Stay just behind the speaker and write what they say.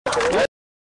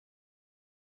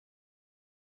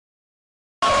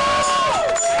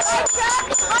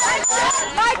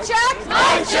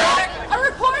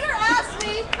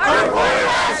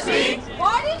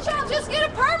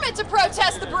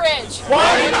protest the bridge? Why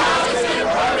did Nazis get a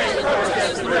permit to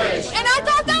protest the bridge? And I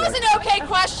thought that was an okay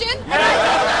question.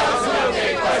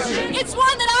 It's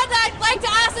one that I'd like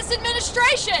to ask this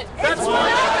administration.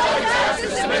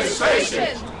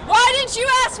 Why didn't you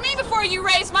ask me before you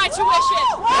raised my tuition?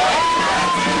 Why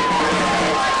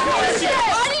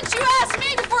didn't you ask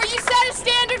me before you set a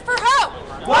standard for hope?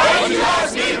 Why didn't you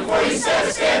ask me before you set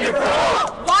a standard for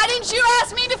hope? Why didn't you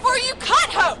ask me before you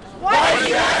cut hope? Why didn't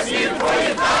you ask me before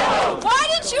you cut hope? Why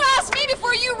didn't you ask me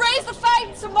before you raised the fight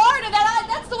in Samarta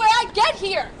that's the way I get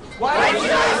here? Why didn't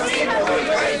you ask me before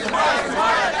you raised the fight in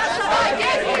Samarta? That's how I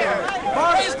get here.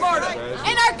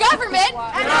 And our government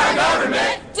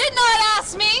did not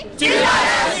ask me to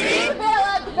bail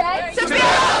out the banks. To bail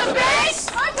out the banks.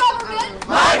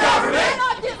 My government did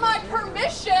not get my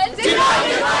permission to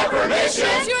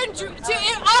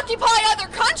occupy other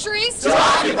countries.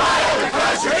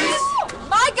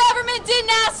 My government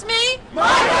didn't ask me.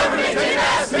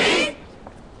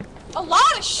 A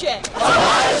lot of shit. But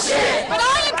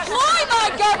I employ my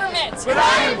government.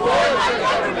 I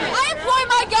employ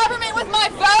my government with my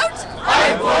vote.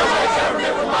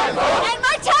 And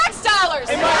my tax dollars.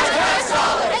 And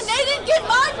they didn't get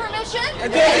my permission.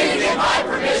 And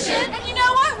you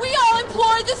know what? We all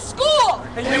employ the school.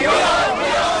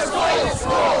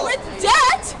 With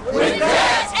debt.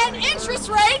 And interest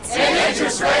rates.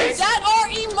 That are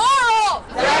immoral.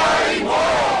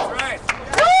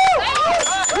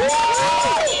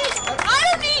 I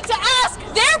don't need to ask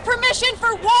their permission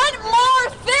for one more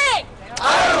thing.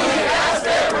 I don't need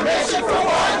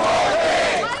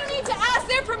to ask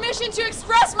their permission to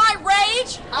express my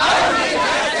rage. I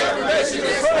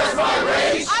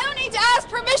don't need to ask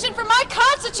permission for my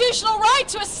constitutional right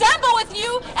to assemble with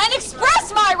you and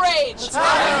express my rage. But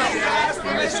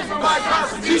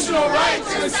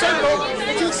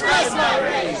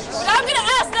I'm going to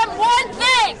ask them one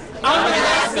thing.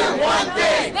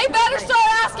 They better start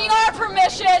asking our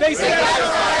permission.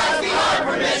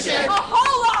 A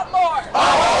whole lot more.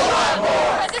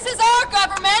 Because this is our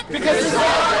government. This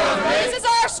is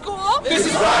our school.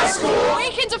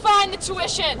 We can define the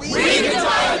tuition.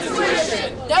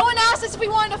 No one asked us if we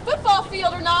wanted a football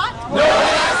field or not.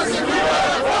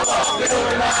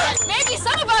 Maybe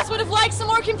some of us would have liked some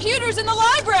more computers in the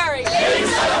library. Maybe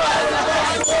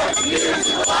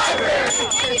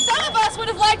some of us would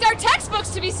have liked our textbooks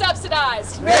to be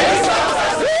subsidized. Maybe some of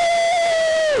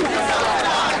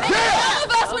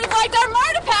us would have liked our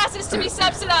MARTA passes to be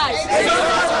subsidized.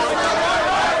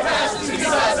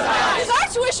 Because our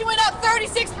tuition went up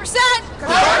 36%.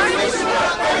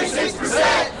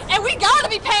 And we gotta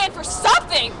be paying for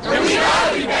something. Because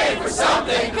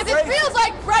it feels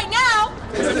like right now,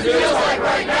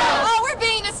 all we're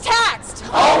being is taxed.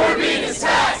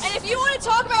 And if you want to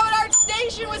talk about what our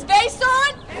nation was based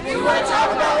on,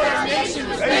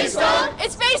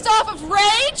 it's based off of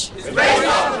rage,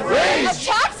 of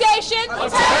taxation,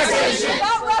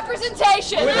 without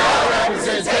representation. And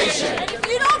if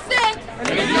you don't think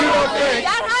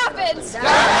that happens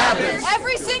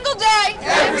every single day,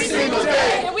 then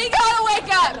we gotta wake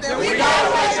up.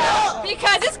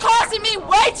 Because it's costing me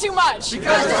way too much.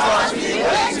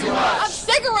 I'm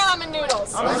sick of ramen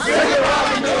noodles.